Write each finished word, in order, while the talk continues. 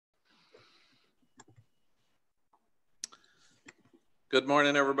Good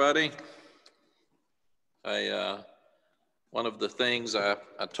morning, everybody. One of the things I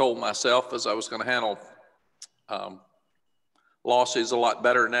told myself is I was going to handle losses a lot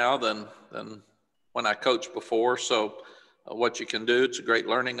better now than when I coached before. So what you can do, it's a great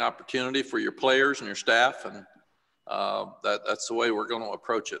learning opportunity for your players and your staff, and that's the way we're going to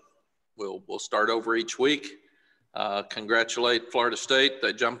approach it. We'll start over each week. Congratulate Florida State.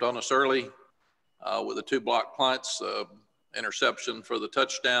 They jumped on us early with the 2 block punts, interception for the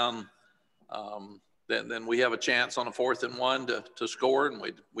touchdown. Then we have a chance on a 4th and 1 to score, and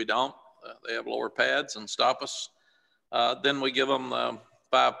we don't. They have lower pads and stop us. Then we give them a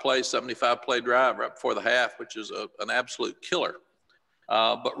 5-play, 75-play drive right before the half, which is an absolute killer.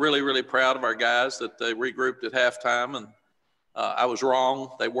 But really, really proud of our guys that they regrouped at halftime, and I was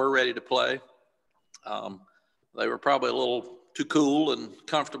wrong. They were ready to play. They were probably a little too cool and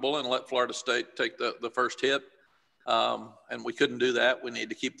comfortable and let Florida State take the first hit. And we couldn't do that. We need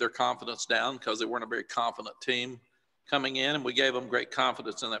to keep their confidence down because they weren't a very confident team coming in, and we gave them great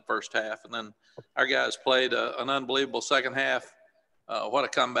confidence in that first half. And then our guys played an unbelievable second half. What a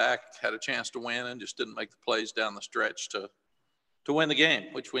comeback, had a chance to win and just didn't make the plays down the stretch to win the game,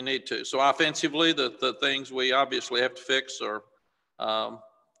 which we need to. So offensively, the things we obviously have to fix are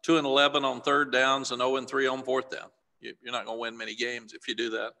 2 and 11 on third downs and 0 and 3 on fourth down. You're not going to win many games if you do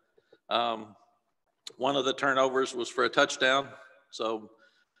that. One of the turnovers was for a touchdown. So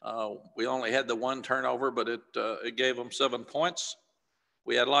we only had the 1 turnover, but it gave them 7 points.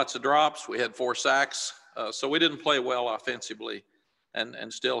 We had lots of drops. We had 4 sacks. So we didn't play well offensively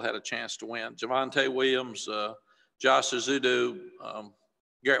and still had a chance to win. Javonte Williams, Josh Azudu,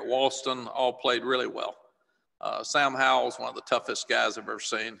 Garrett Walston all played really well. Sam Howell's one of the toughest guys I've ever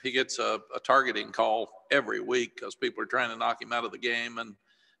seen. He gets a targeting call every week because people are trying to knock him out of the game, and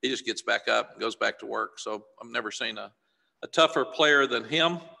he just gets back up and goes back to work. So I've never seen a tougher player than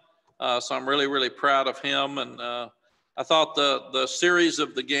him. So I'm really, really proud of him. And I thought the series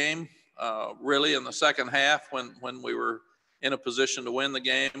of the game, really in the second half when we were in a position to win the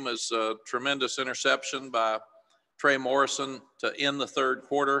game, was a tremendous interception by Trey Morrison to end the third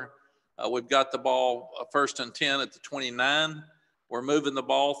quarter. We've got the ball 1st and 10 at the 29. We're moving the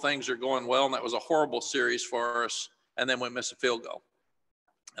ball. Things are going well, and that was a horrible series for us. And then we missed a field goal.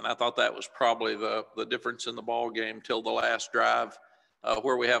 And I thought that was probably the difference in the ball game till the last drive,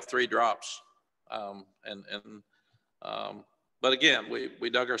 where we have 3 drops. But again, we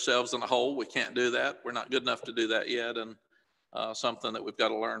dug ourselves in a hole. We can't do that. We're not good enough to do that yet, and something that we've got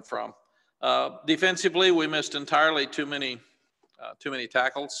to learn from. Defensively, we missed entirely too many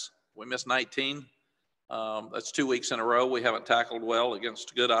tackles. We missed 19. That's 2 weeks in a row. We haven't tackled well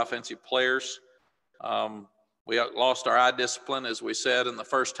against good offensive players. We lost our eye discipline, as we said, in the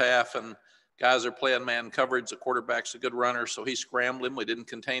first half, and guys are playing man coverage. The quarterback's a good runner, so he's scrambling. We didn't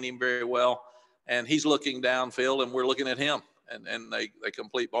contain him very well, and he's looking downfield, and we're looking at him, and they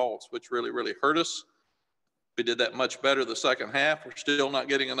complete balls, which really, really hurt us. We did that much better the second half. We're still not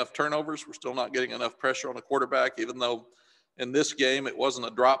getting enough turnovers. We're still not getting enough pressure on the quarterback, even though in this game it wasn't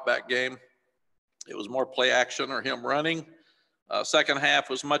a drop-back game. It was more play action or him running. Second half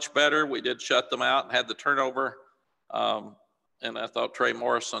was much better. We did shut them out and had the turnover. And I thought Trey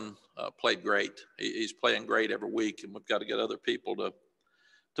Morrison played great. He's playing great every week, and we've got to get other people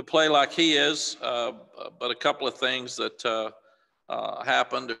to play like he is. But a couple of things that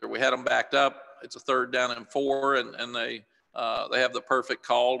happened, we had them backed up. It's a 3rd down and 4, and they have the perfect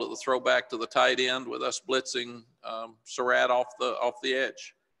call to the throwback to the tight end with us blitzing Surratt off the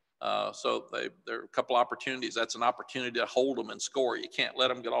edge. So there are a couple opportunities. That's an opportunity to hold them and score. You can't let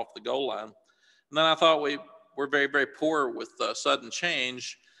them get off the goal line. And then I thought we're very, very poor with sudden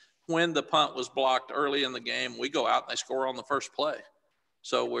change. When the punt was blocked early in the game, we go out and they score on the first play.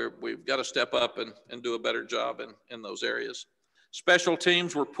 So we've got to step up and do a better job in those areas. Special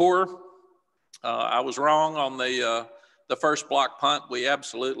teams were poor. I was wrong on the first block punt. We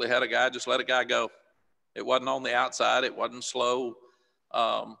absolutely had a guy, just let a guy go. It wasn't on the outside. It wasn't slow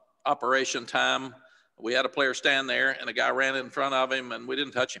operation time. We had a player stand there, and a guy ran in front of him, and we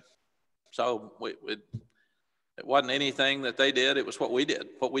didn't touch him. So it wasn't anything that they did. It was what we did,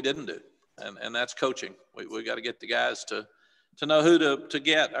 what we didn't do. And that's coaching. We got to get the guys to know who to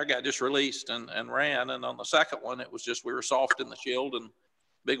get. Our guy just released and ran. And on the second one, it was just we were soft in the shield, and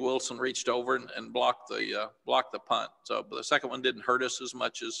Big Wilson reached over and blocked the punt. So but the second one didn't hurt us as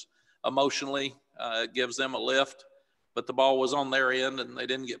much as emotionally. It gives them a lift. But the ball was on their end, and they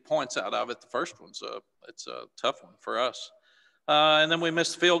didn't get points out of it. The first one, so it's a tough one for us. And then we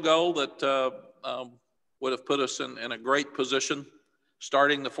missed a field goal that would have put us in a great position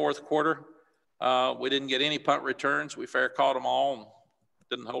starting the fourth quarter. We didn't get any punt returns. We fair caught them all.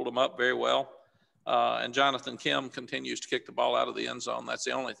 didn't hold them up very well. And Jonathan Kim continues to kick the ball out of the end zone. That's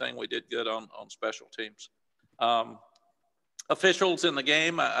the only thing we did good on special teams. Officials in the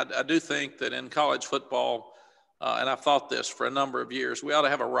game, I do think that in college football, and I've thought this for a number of years, we ought to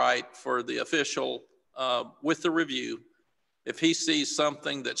have a right for the official with the review, if he sees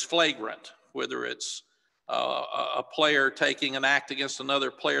something that's flagrant, whether it's a player taking an act against another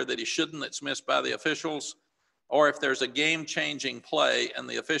player that he shouldn't, that's missed by the officials, or if there's a game-changing play and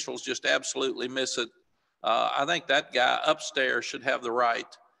the officials just absolutely miss it, I think that guy upstairs should have the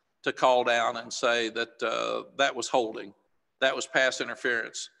right to call down and say that that was holding, that was pass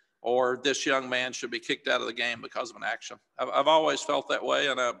interference, or this young man should be kicked out of the game because of an action. I've always felt that way,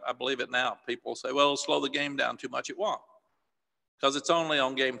 and I believe it now. People say, well, it'll slow the game down too much. It won't, because it's only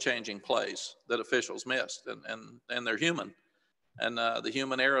on game-changing plays that officials missed, and they're human. And the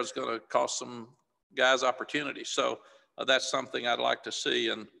human error is going to cost some guys opportunities. So that's something I'd like to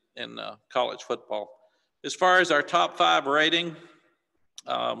see in college football. As far as our top 5 rating,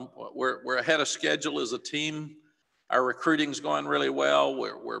 we're ahead of schedule as a team. Our recruiting's going really well.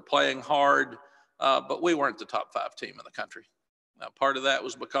 We're playing hard, but we weren't the top 5 team in the country. Now, part of that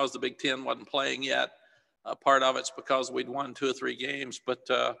was because the Big Ten wasn't playing yet. Part of it's because we'd won 2 or 3 games, but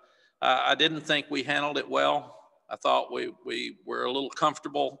I didn't think we handled it well. I thought we were a little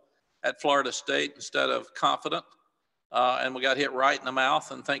comfortable at Florida State instead of confident, and we got hit right in the mouth,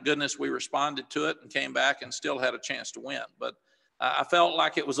 and thank goodness we responded to it and came back and still had a chance to win. But I felt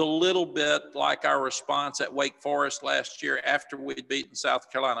like it was a little bit like our response at Wake Forest last year after we'd beaten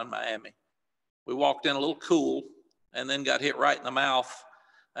South Carolina and Miami. We walked in a little cool and then got hit right in the mouth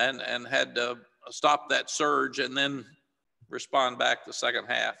and had to stop that surge and then respond back the second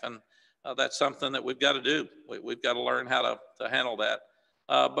half. And that's something that we've got to do. We've got to learn how to handle that.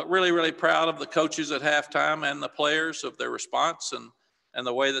 But really, really proud of the coaches at halftime and the players of their response and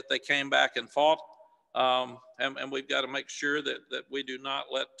the way that they came back and fought. And we've got to make sure that we do not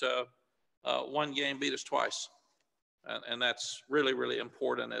let one game beat us twice. And that's really, really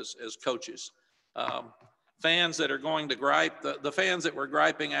important as coaches. Fans that are going to gripe, the fans that were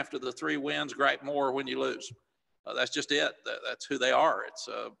griping after the 3 wins gripe more when you lose. That's just it. That's who they are.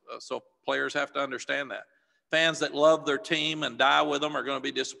 So players have to understand that. Fans that love their team and die with them are going to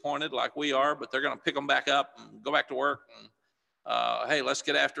be disappointed like we are, but they're going to pick them back up and go back to work. And hey, let's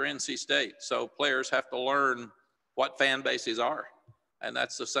get after NC State. So players have to learn what fan bases are. And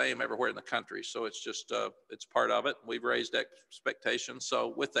that's the same everywhere in the country. So it's just, it's part of it. We've raised expectations.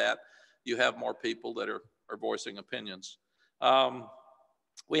 So with that, you have more people that are voicing opinions.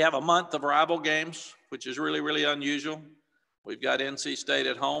 We have a month of rival games, which is really, really unusual. We've got NC State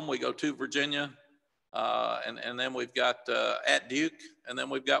at home. We go to Virginia. And then we've got at Duke, and then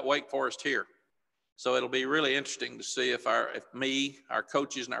we've got Wake Forest here. So it'll be really interesting to see if our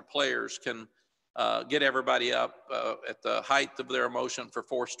coaches and our players can get everybody up at the height of their emotion for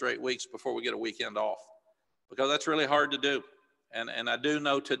 4 straight weeks before we get a weekend off, because that's really hard to do. And I do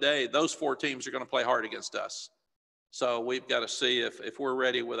know today those 4 teams are going to play hard against us. So we've got to see if we're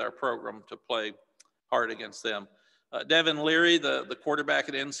ready with our program to play hard against them. Devin Leary, the quarterback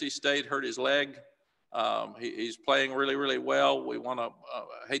at NC State, hurt his leg. He's playing really, really well. We want to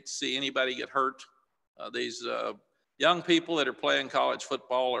hate to see anybody get hurt. These young people that are playing college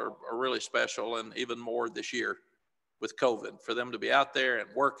football are really special, and even more this year with COVID, for them to be out there and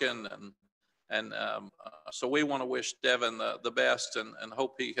working. And so we want to wish Devin the best and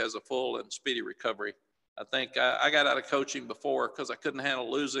hope he has a full and speedy recovery. I think I got out of coaching before because I couldn't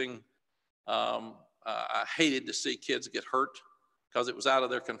handle losing. I hated to see kids get hurt because it was out of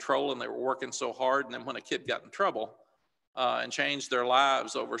their control and they were working so hard. And then when a kid got in trouble and changed their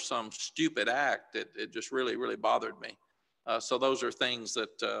lives over some stupid act, it just really, really bothered me. So those are things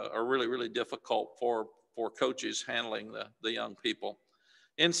that are really, really difficult for coaches handling the young people.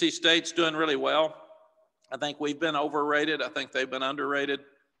 NC State's doing really well. I think we've been overrated. I think they've been underrated.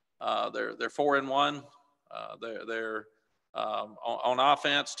 They're 4-1. They're on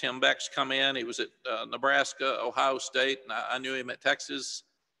offense. Tim Beck's come in. He was at Nebraska, Ohio State, and I knew him at Texas.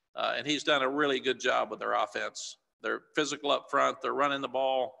 And he's done a really good job with their offense. They're physical up front. They're running the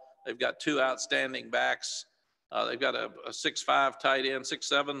ball. They've got 2 outstanding backs. They've got a 6'5" tight end,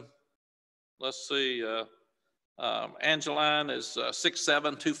 6'7". Let's see. Angeline is 6'7",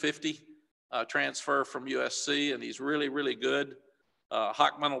 250, transfer from USC, and he's really, really good.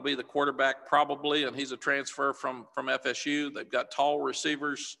 Hockman will be the quarterback probably, and he's a transfer from FSU. They've got tall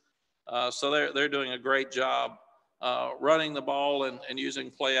receivers, so they're doing a great job running the ball and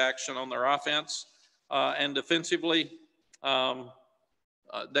using play action on their offense. And defensively,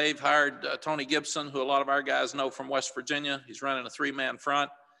 Dave hired Tony Gibson, who a lot of our guys know from West Virginia. He's running a 3-man front.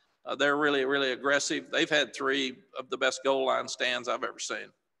 They're really, really aggressive. They've had 3 of the best goal line stands I've ever seen.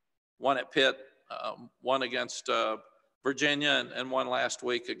 One at Pitt, one against Virginia, and one last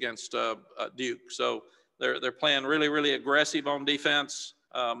week against Duke. So they're playing really, really aggressive on defense.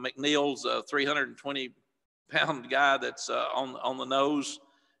 McNeil's a 320-pound guy that's on the nose.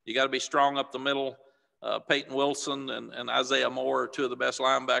 You got to be strong up the middle. Peyton Wilson and Isaiah Moore are 2 of the best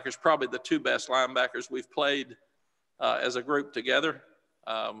linebackers, probably the 2 best linebackers we've played as a group together.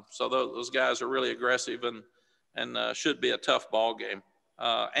 So those guys are really aggressive and should be a tough ball game.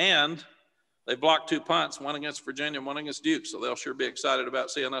 And they blocked 2 punts, one against Virginia and one against Duke, so they'll sure be excited about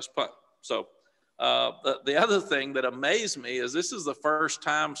seeing us punt. So the other thing that amazed me is this is the first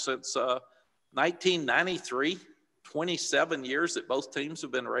time since 1993, 27 years that both teams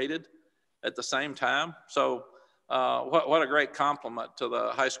have been rated at the same time. So what a great compliment to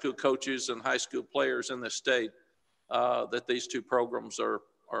the high school coaches and high school players in this state that these 2 programs are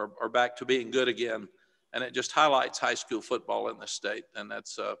back to being good again. And it just highlights high school football in this state. And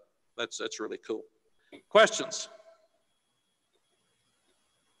that's really cool. Questions?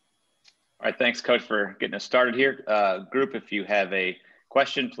 All right, thanks, Coach, for getting us started here. Group, if you have a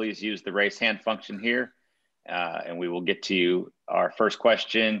question, please use the raise hand function here, and we will get to you. Our first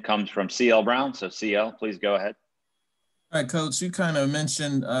question comes from CL Brown. So CL, please go ahead. All right, Coach, you kind of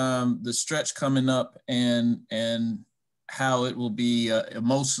mentioned the stretch coming up and how it will be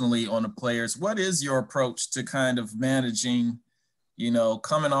emotionally on the players. What is your approach to kind of managing,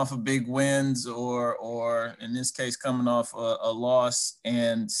 coming off of big wins or in this case, coming off a loss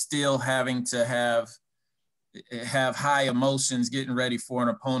and still having to have high emotions getting ready for an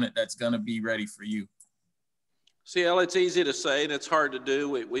opponent that's going to be ready for you? CL, it's easy to say and it's hard to do.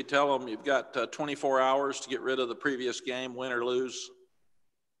 We tell them you've got 24 hours to get rid of the previous game, win or lose.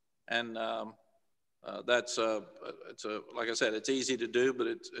 And that's like I said, it's easy to do, but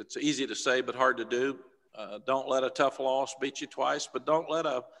it's easy to say, but hard to do. Don't let a tough loss beat you twice, but don't let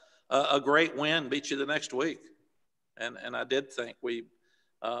a great win beat you the next week. And I did think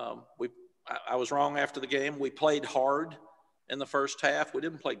I was wrong after the game. We played hard in the first half. We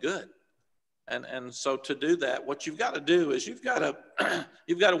didn't play good. And so to do that, what you've got to do is you've got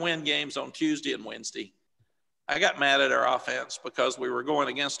to win games on Tuesday and Wednesday. I got mad at our offense because we were going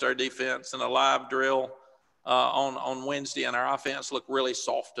against our defense in a live drill on Wednesday, and our offense looked really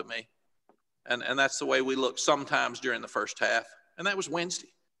soft to me. And that's the way we look sometimes during the first half, and that was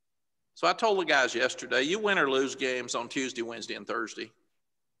Wednesday. So I told the guys yesterday, you win or lose games on Tuesday, Wednesday, and Thursday.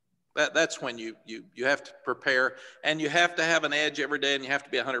 That's when you have to prepare, and you have to have an edge every day, and you have to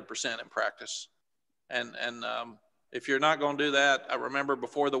be 100% in practice. And if you're not going to do that, I remember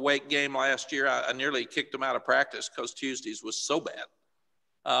before the Wake game last year, I nearly kicked them out of practice because Tuesdays was so bad.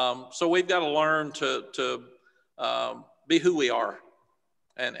 So we've got to learn to be who we are,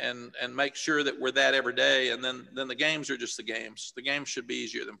 and make sure that we're that every day. And then the games are just the games. The games should be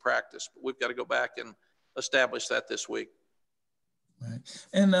easier than practice, but we've got to go back and establish that this week. Right.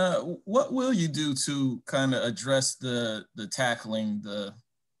 And what will you do to kind of address the tackling,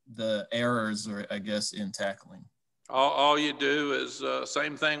 the errors, or I guess in tackling? All you do is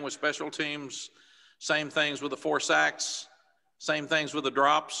same thing with special teams, same things with the 4 sacks, same things with the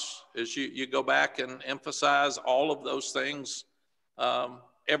drops, is you go back and emphasize all of those things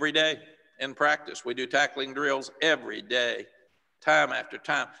every day in practice. We do tackling drills every day, time after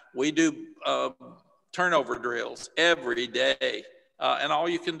time. We do turnover drills every day. And all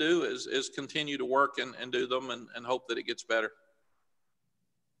you can do is continue to work and do them and hope that it gets better.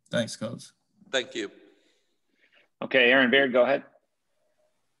 Thanks, Coach. Thank you. Okay, Aaron Baird, go ahead.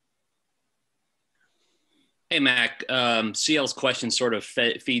 Hey, Mack, CL's question sort of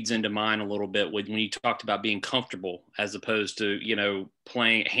feeds into mine a little bit when you talked about being comfortable as opposed to,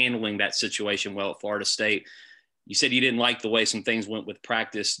 handling that situation well at Florida State. You said you didn't like the way some things went with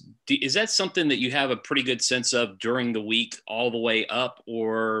practice. Is that something that you have a pretty good sense of during the week all the way up,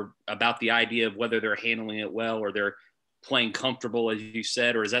 or about the idea of whether they're handling it well or they're playing comfortable, as you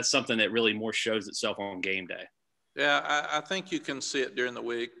said, or is that something that really more shows itself on game day? Yeah, I think you can see it during the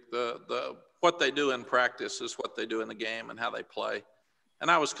week. What they do in practice is what they do in the game and how they play. And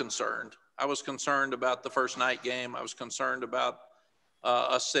I was concerned. I was concerned about the first night game. I was concerned about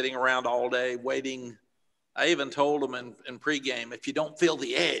us sitting around all day waiting. I even told them in pregame, if you don't feel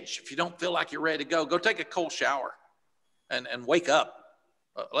the edge, if you don't feel like you're ready to go take a cold shower and wake up.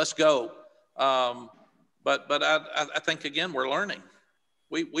 Let's go. But I think, again, we're learning.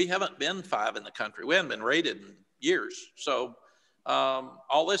 We haven't been 5 in the country. We haven't been rated in years. So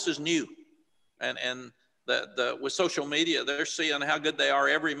all this is new. And with social media, they're seeing how good they are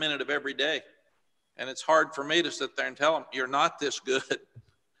every minute of every day. And it's hard for me to sit there and tell them, you're not this good.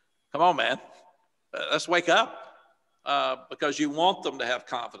 Come on, man. Let's wake up, because you want them to have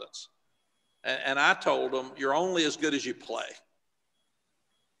confidence. And I told them, you're only as good as you play.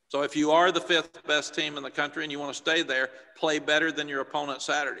 So if you are the 5th best team in the country and you want to stay there, play better than your opponent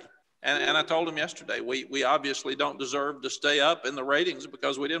Saturday. And I told them yesterday, we obviously don't deserve to stay up in the ratings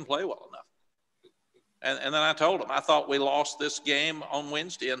because we didn't play well enough. And then I told them, I thought we lost this game on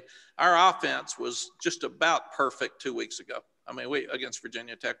Wednesday, and our offense was just about perfect 2 weeks ago. I mean, against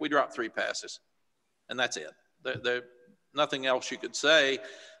Virginia Tech, we dropped 3 passes, and that's it. There nothing else you could say.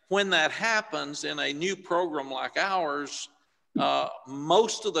 When that happens in a new program like ours,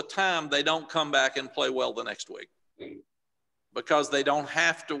 most of the time they don't come back and play well the next week because they don't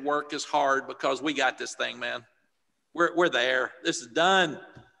have to work as hard because we got this thing, man. We're there. This is done.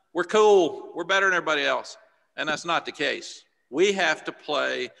 We're cool. We're better than everybody else. And that's not the case. We have to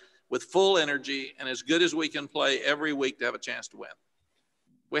play with full energy and as good as we can play every week to have a chance to win.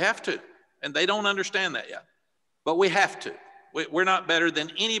 We have to. And they don't understand that yet. But we have to. We're not better than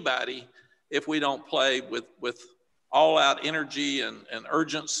anybody if we don't play with all-out energy and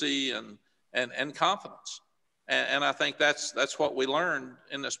urgency and confidence. And I think that's what we learned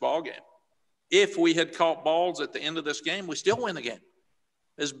in this ball game. If we had caught balls at the end of this game, we still win the game.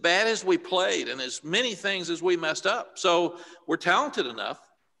 As bad as we played and as many things as we messed up. So we're talented enough.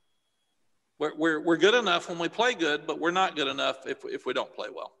 We're good enough when we play good, but we're not good enough if we don't play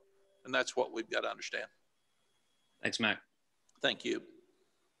well. And that's what we've got to understand. Thanks, Mac. Thank you.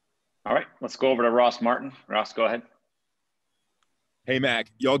 All right, let's go over to Ross Martin. Ross, go ahead. Hey,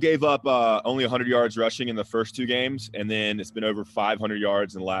 Mac, y'all gave up only 100 yards rushing in the first 2 games, and then it's been over 500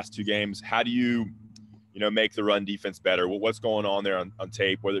 yards in the last 2 games. How do you make the run defense better? What's going on there on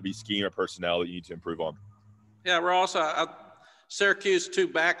tape, whether it be scheme or personnel that you need to improve on? Yeah, Ross, Syracuse 2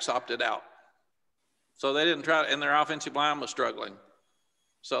 backs opted out. So they didn't try, and their offensive line was struggling.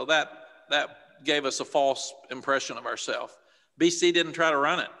 So that gave us a false impression of ourselves. BC didn't try to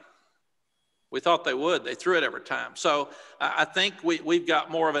run it. We thought they would. They threw it every time. So I think we've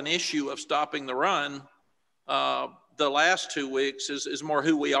got more of an issue of stopping the run. The last 2 weeks is more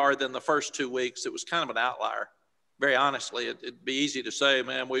who we are than the first 2 weeks. It was kind of an outlier. Very honestly, it'd be easy to say,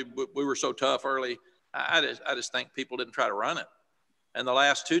 man, we were so tough early. I just think people didn't try to run it. And the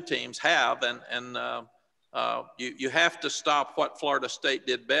last 2 teams have, and you have to stop what Florida State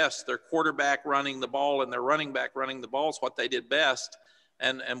did best. Their quarterback running the ball and their running back running the ball is what they did best,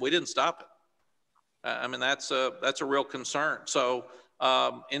 and we didn't stop it. I mean, that's a real concern. So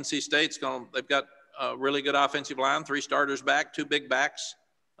NC State's they've got a really good offensive line, 3 starters back, 2 big backs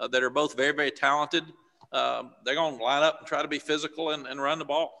that are both very, very talented. They're going to line up and try to be physical and run the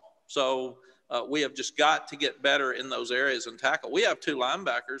ball. So we have just got to get better in those areas and tackle. We have 2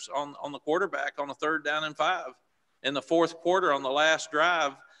 linebackers on the quarterback on the 3rd down and 5 in the 4th quarter on the last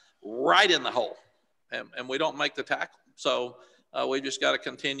drive, right in the hole, and we don't make the tackle. So we just got to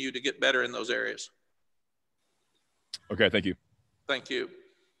continue to get better in those areas. Okay, thank you. Thank you. Okay.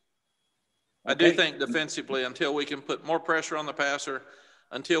 I do think defensively, until we can put more pressure on the passer,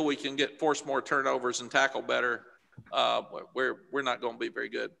 until we can force more turnovers and tackle better, we're not going to be very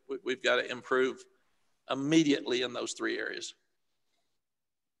good. We've got to improve immediately in those 3 areas.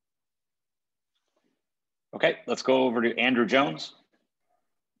 Okay, let's go over to Andrew Jones.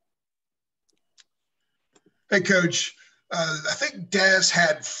 Hey, Coach. I think Daz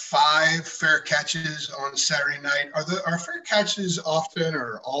had 5 fair catches on Saturday night. Are fair catches often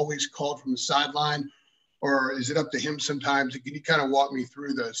or always called from the sideline, or is it up to him sometimes? Can you kind of walk me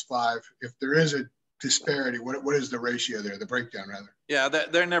through those 5? If there is a disparity, what is the ratio there, the breakdown rather? Yeah,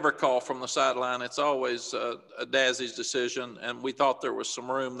 they're never called from the sideline. It's always Dazzy's decision, and we thought there was some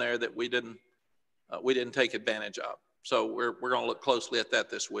room there that we didn't take advantage of. So we're going to look closely at that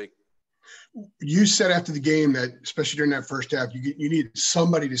this week. You said after the game that, especially during that first half, you need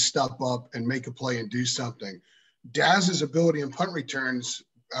somebody to step up and make a play and do something. Daz's ability in punt returns,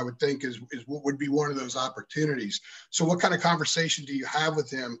 I would think, is what would be one of those opportunities. So what kind of conversation do you have with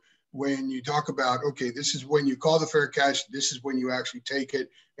him when you talk about, okay, this is when you call the fair catch, this is when you actually take it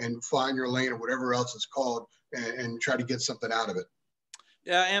and find your lane or whatever else it's called and try to get something out of it?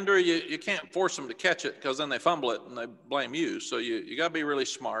 Yeah, Andrew, you can't force them to catch it because then they fumble it and they blame you. So you got to be really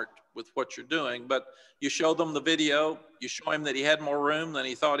smart with what you're doing. But you show them the video. You show him that he had more room than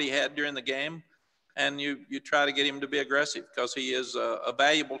he thought he had during the game. And you try to get him to be aggressive because he is a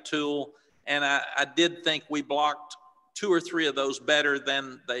valuable tool. And I did think we blocked 2 or 3 of those better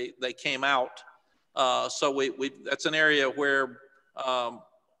than they came out. So that's an area where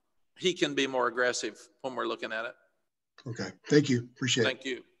he can be more aggressive when we're looking at it. Okay. Thank you. Appreciate it. Thank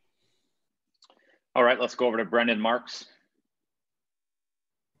you. All right, let's go over to Brendan Marks.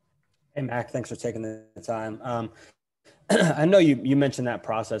 Hey, Mack, thanks for taking the time. I know you mentioned that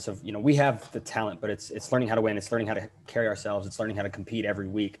process of, we have the talent, but it's learning how to win. It's learning how to carry ourselves. It's learning how to compete every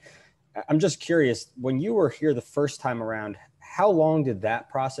week. I'm just curious, when you were here the first time around, how long did that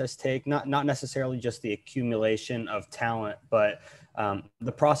process take? Not necessarily just the accumulation of talent, but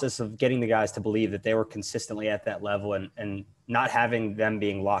the process of getting the guys to believe that they were consistently at that level and not having them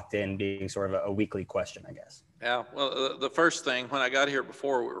being locked in, being sort of a weekly question, I guess. Yeah, well, the first thing, when I got here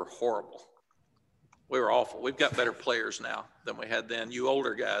before, we were horrible. We were awful. We've got better players now than we had then. You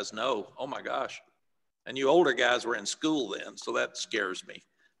older guys know, oh my gosh. And you older guys were in school then, so that scares me.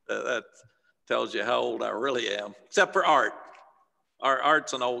 That tells you how old I really am, except for Art.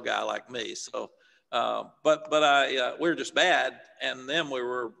 Art's an old guy like me. So, but we were just bad. And then we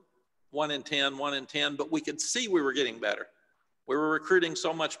were 1 in 10, but we could see we were getting better. We were recruiting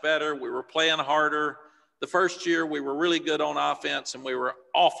so much better. We were playing harder. The first year we were really good on offense and we were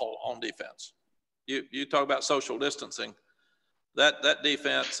awful on defense. You talk about social distancing. That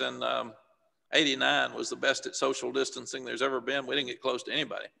defense in 89 was the best at social distancing there's ever been. We didn't get close to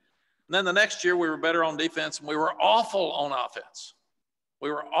anybody. And then the next year we were better on defense and we were awful on offense. We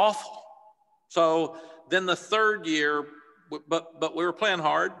were awful. So then the third year, but we were playing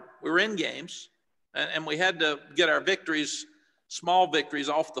hard. We were in games and we had to get our victories, small victories,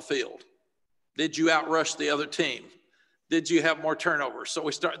 off the field. Did you outrush the other team? Did you have more turnovers? So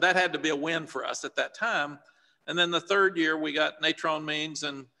that had to be a win for us at that time. And then the third year we got Natron Means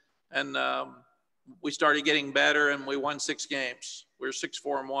and we started getting better and we won 6 games. We were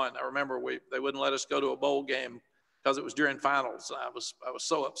 6-4-1. I remember they wouldn't let us go to a bowl game because it was during finals. I was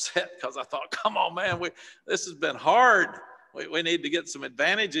so upset because I thought, come on, man, this has been hard. We need to get some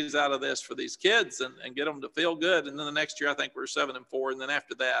advantages out of this for these kids and get them to feel good. And then the next year, I think we were 7-4. And then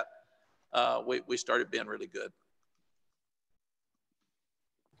after that, we started being really good.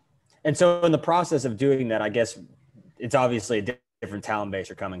 And so in the process of doing that, I guess it's obviously a different talent base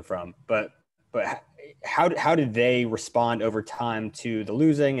you're coming from, but how did they respond over time to the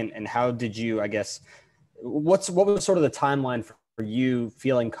losing and how did you, I guess, what was sort of the timeline for you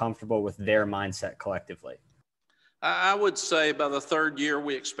feeling comfortable with their mindset collectively? I would say by the third year,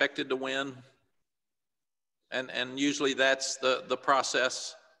 we expected to win. And usually that's the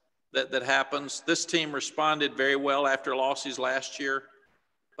process that happens. This team responded very well after losses last year.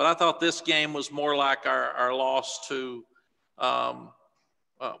 But I thought this game was more like our loss to,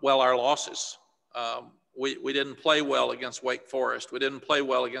 our losses. We didn't play well against Wake Forest. We didn't play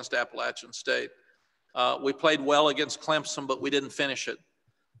well against Appalachian State. We played well against Clemson, but we didn't finish it.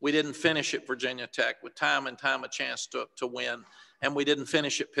 We didn't finish at Virginia Tech with time and time a chance to win. And we didn't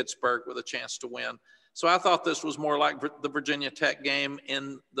finish at Pittsburgh with a chance to win. So I thought this was more like the Virginia Tech game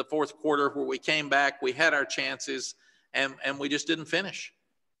in the fourth quarter where we came back, we had our chances, and we just didn't finish.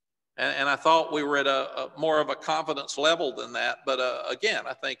 And I thought we were at a more of a confidence level than that. But again,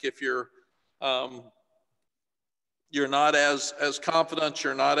 I think if you're not as confident,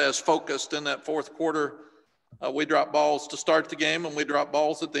 you're not as focused in that fourth quarter. We dropped balls to start the game and we dropped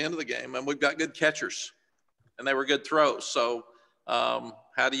balls at the end of the game. And we've got good catchers and they were good throws. So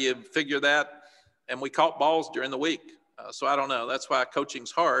how do you figure that? And we caught balls during the week. So I don't know. That's why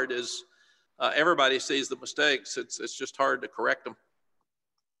coaching's hard is everybody sees the mistakes. It's just hard to correct them.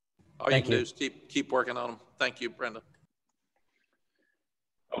 All you can do is keep working on them. Thank you, Brenda.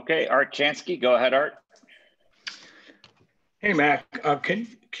 Okay, Art Chansky, go ahead, Art. Hey, Mack, can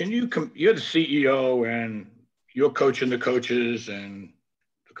you you're the CEO and you're coaching the coaches and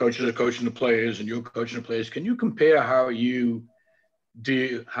the coaches are coaching the players and you're coaching the players. Can you compare how you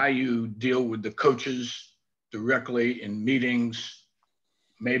deal with the coaches directly in meetings,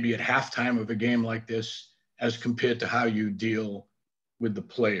 maybe at halftime of a game like this, as compared to how you deal with the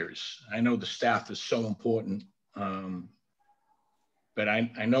players? I know the staff is so important, but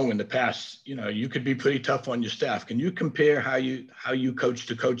I know in the past, you could be pretty tough on your staff. Can you compare how you coach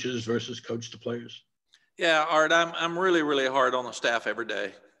the coaches versus coach the players? Yeah, Art, I'm really, really hard on the staff every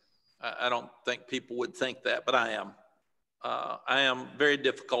day. I don't think people would think that, but I am. I am very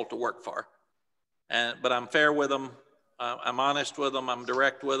difficult to work for, but I'm fair with them. I'm honest with them. I'm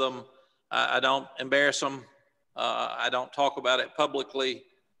direct with them. I don't embarrass them. I don't talk about it publicly,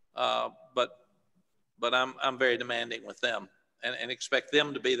 but I'm very demanding with them and expect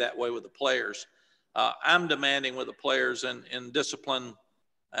them to be that way with the players. I'm demanding with the players in discipline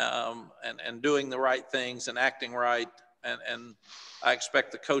and doing the right things and acting right. And I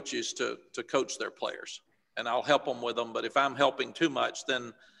expect the coaches to coach their players. And I'll help them with them. But if I'm helping too much,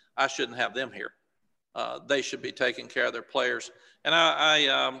 then I shouldn't have them here. They should be taking care of their players. And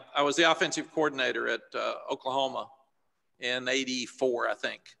I was the offensive coordinator at Oklahoma in '84, I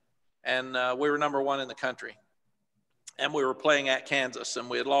think. And we were number 1 in the country. And we were playing at Kansas, and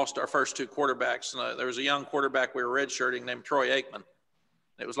we had lost our first 2 quarterbacks. And there was a young quarterback we were redshirting named Troy Aikman.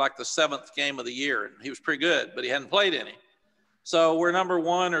 It was like the 7th game of the year, and he was pretty good, but he hadn't played any. So we're number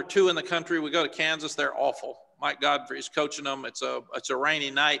 1 or 2 in the country. We go to Kansas. They're awful. Mike Godfrey's coaching them. It's a rainy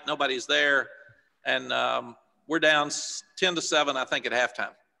night. Nobody's there. And we're down 10-7, I think, at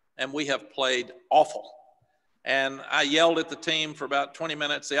halftime. And we have played awful. And I yelled at the team for about 20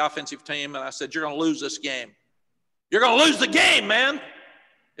 minutes, the offensive team, and I said, "You're going to lose this game. You're going to lose the game, man.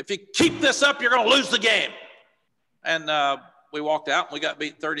 If you keep this up, you're going to lose the game." And we walked out, and we got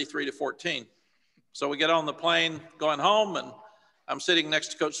beat 33-14. So we get on the plane going home, and I'm sitting next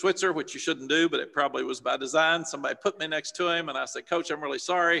to Coach Switzer, which you shouldn't do, but it probably was by design. Somebody put me next to him, and I said, "Coach, I'm really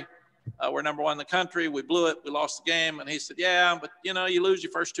sorry. We're number 1 in the country. We blew it. We lost the game." And he said, "Yeah, but, you know, you lose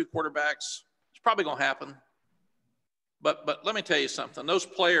your first 2 quarterbacks. It's probably going to happen. But let me tell you something. Those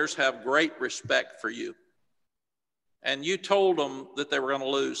players have great respect for you. And you told them that they were going to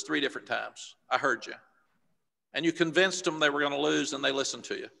lose 3 different times. I heard you. And you convinced them they were going to lose, and they listened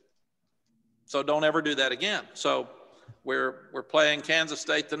to you. So don't ever do that again." So we're playing Kansas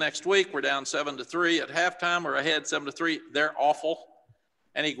State the next week. We're down 7-3 at halftime. We're ahead 7-3. They're awful.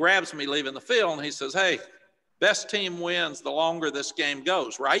 And he grabs me leaving the field, and he says, "Hey, best team wins the longer this game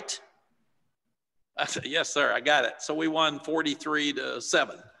goes, right?" I said, "Yes, sir, I got it." So we won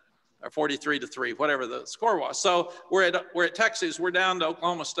 43-7 or 43-3, whatever the score was. So we're at Texas. We're down to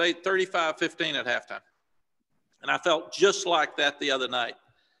Oklahoma State 35-15 at halftime. And I felt just like that the other night.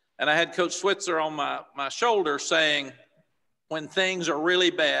 And I had Coach Switzer on my shoulder saying, when things are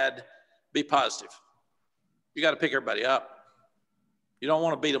really bad, be positive. You got to pick everybody up. You don't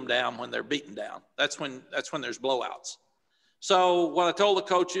want to beat them down when they're beaten down. That's when there's blowouts. So what I told the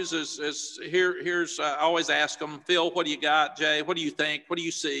coaches is here's I always ask them, "Phil, what do you got? Jay, what do you think? What do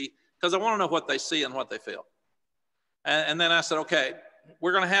you see?" Because I want to know what they see and what they feel. And then I said, "Okay,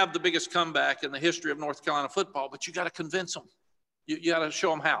 we're going to have the biggest comeback in the history of North Carolina football, but you got to convince them. You got to show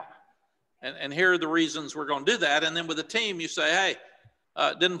them how. And here are the reasons we're going to do that." And then with the team, you say, "Hey,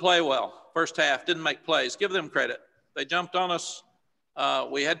 didn't play well. First half, didn't make plays." Give them credit. They jumped on us.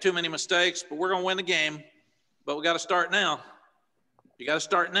 We had too many mistakes, but we're going to win the game. But we got to start now. You got to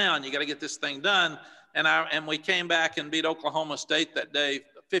start now, and you got to get this thing done. And we came back and beat Oklahoma State that day,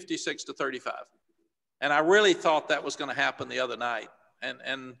 56-35. And I really thought that was going to happen the other night.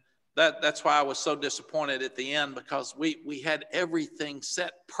 And that's why I was so disappointed at the end, because we had everything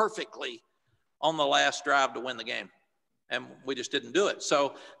set perfectly on the last drive to win the game. And we just didn't do it.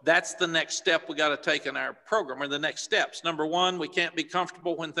 So that's the next step we got to take in our program, or the next steps. Number 1, we can't be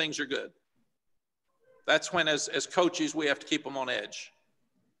comfortable when things are good. That's when, as coaches, we have to keep them on edge.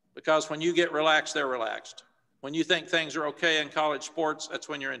 Because when you get relaxed, they're relaxed. When you think things are okay in college sports, that's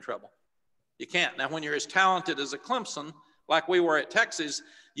when you're in trouble. You can't. Now, when you're as talented as a Clemson, like we were at Texas,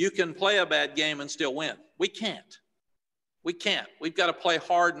 you can play a bad game and still win. We can't. We can't. We've got to play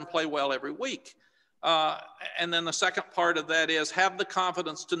hard and play well every week. And then the second part of that is have the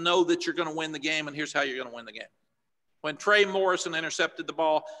confidence to know that you're going to win the game, and here's how you're going to win the game. When Trey Morrison intercepted the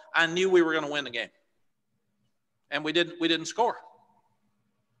ball, I knew we were going to win the game. And we didn't score.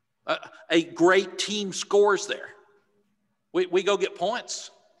 A great team scores there. We go get points,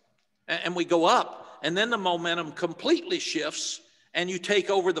 and we go up. And then the momentum completely shifts, and you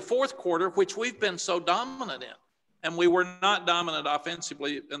take over the fourth quarter, which we've been so dominant in. And we were not dominant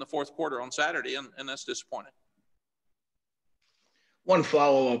offensively in the fourth quarter on Saturday, and that's disappointing. One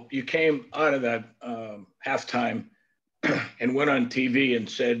follow-up. You came out of that halftime and went on TV and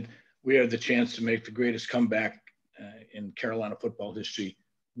said, "We have the chance to make the greatest comeback in Carolina football history."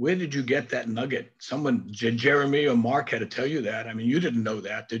 Where did you get that nugget? Someone, Jeremy or Mark, had to tell you that. I mean, you didn't know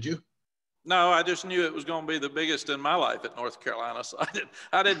that, did you? No, I just knew it was going to be the biggest in my life at North Carolina. So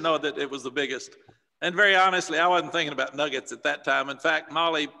I didn't know that it was the biggest. And very honestly, I wasn't thinking about nuggets at that time. In fact,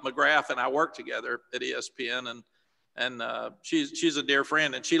 Molly McGrath and I worked together at ESPN, and she's a dear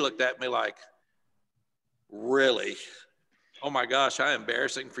friend, and she looked at me like, "Really? Oh my gosh, how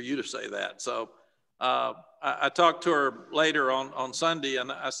embarrassing for you to say that." So I talked to her later on Sunday,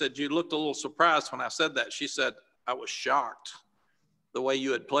 and I said, "You looked a little surprised when I said that." She said, "I was shocked the way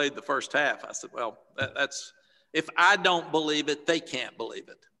you had played the first half." I said, "Well, that's if I don't believe it, they can't believe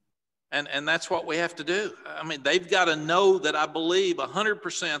it." And that's what we have to do. I mean, they've got to know that I believe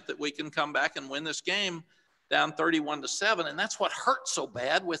 100% that we can come back and win this game down 31-7. And that's what hurt so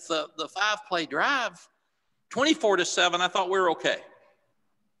bad with the 5-play drive. 24-7, I thought we were okay.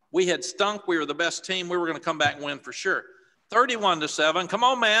 We had stunk. We were the best team. We were going to come back and win for sure. 31-7. Come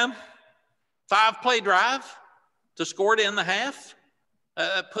on, man. 5-play drive to score to end the half.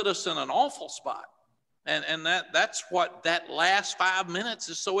 That put us in an awful spot. And that's what that last 5 minutes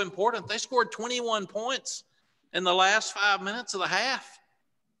is so important. They scored 21 points in the last 5 minutes of the half.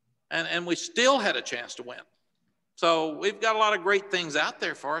 And we still had a chance to win. So we've got a lot of great things out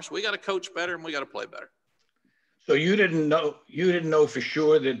there for us. We got to coach better and we got to play better. So you didn't know for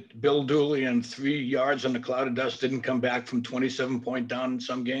sure that Bill Dooley and 3 yards on the cloud of dust didn't come back from 27-point down in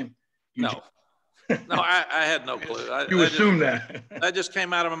some game? No, I had no clue. You assume that. That just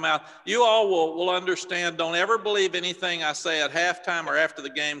came out of my mouth. You all will understand. Don't ever believe anything I say at halftime or after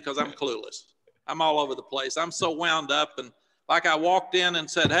the game because I'm clueless. I'm all over the place. I'm so wound up. And like I walked in and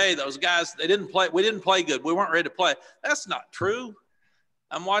said, hey, those guys, they didn't play. We didn't play good. We weren't ready to play. That's not true.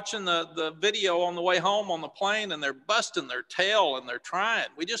 I'm watching the video on the way home on the plane, and they're busting their tail and they're trying.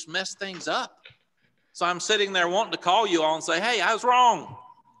 We just messed things up. So I'm sitting there wanting to call you all and say, hey, I was wrong.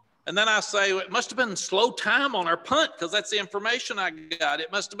 And then I say, it must have been slow time on our punt because that's the information I got.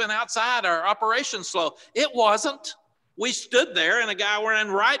 It must have been outside our operation slow. It wasn't. We stood there and a guy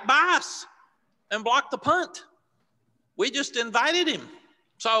ran right by us and blocked the punt. We just invited him.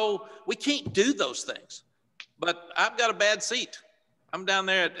 So we can't do those things. But I've got a bad seat. I'm down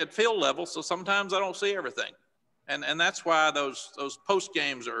there at field level, so sometimes I don't see everything. And that's why those post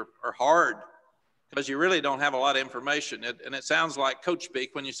games are hard, because you really don't have a lot of information. And it sounds like coach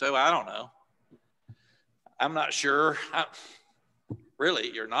speak when you say, well, I don't know. I'm not sure. Really,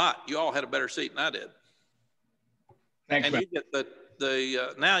 you're not. You all had a better seat than I did. Thanks, and man. you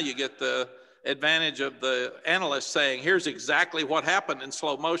get now you get the advantage of the analyst saying, here's exactly what happened in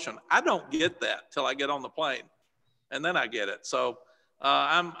slow motion. I don't get that till I get on the plane, and then I get it. So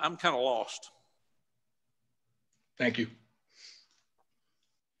I'm kind of lost. Thank you.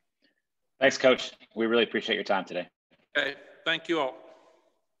 Thanks, Coach. We really appreciate your time today. Okay, thank you all.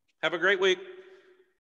 Have a great week.